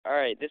All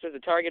right, this was a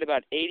target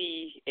about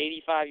 80,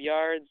 85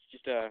 yards,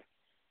 just a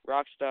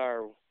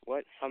Rockstar,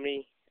 what, how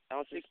many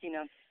ounces? 16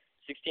 ounce.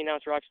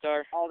 16-ounce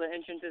Rockstar. All the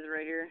entrances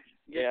right here.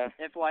 Just Yeah.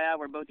 FYI,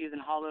 we're both using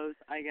hollows.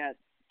 I got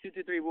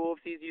 223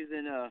 Wolves. He's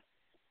using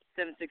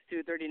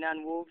 7.62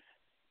 39 Wolves.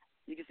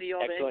 You can see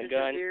all Excellent the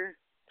entrances gun. here.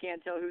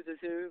 Can't tell who's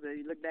who, but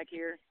you look back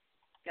here.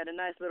 Got a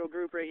nice little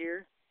group right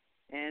here.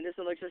 And this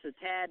one looks just a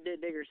tad bit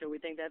bigger, so we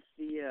think that's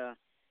the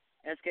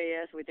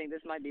SKS. We think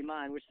this might be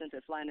mine, which since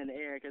it's flying in the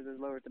air because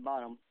it's lower at the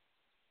bottom,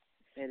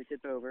 made it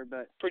tip over.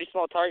 But pretty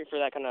small target for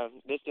that kind of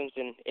distance,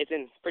 and it's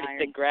in pretty iron.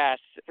 thick grass.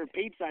 For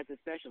peep sights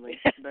especially.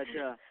 But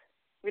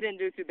we didn't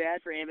do too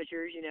bad for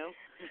amateurs, you know.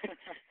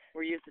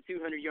 We're used to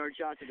 200-yard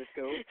shots with a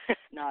scope,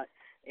 not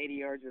 80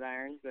 yards with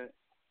irons, but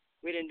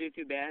we didn't do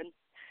too bad.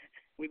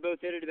 We both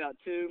hit it about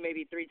 2,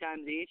 maybe 3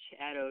 times each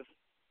out of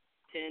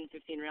 10,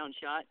 15-round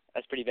shot.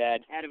 That's pretty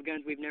bad. Out of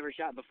guns we've never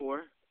shot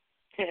before.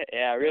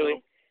 Yeah, really.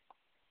 So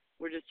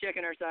we're just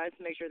checking our sights,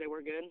 make sure they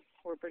work good.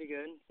 We're pretty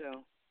good,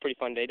 so. Pretty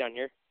fun day down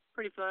here.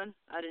 Pretty fun.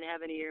 I didn't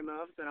have any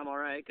earmuffs, but I'm all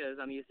right because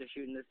I'm used to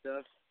shooting this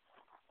stuff.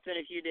 Spent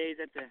a few days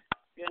at the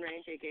gun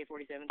range,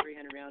 AK-47,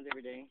 300 rounds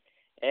every day.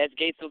 And it's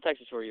Gatesville,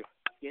 Texas for you.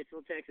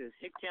 Gatesville, Texas.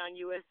 Hicktown,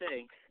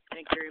 USA.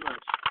 Thank you very much.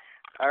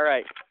 All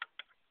right.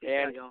 Peace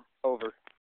And out, y'all. over.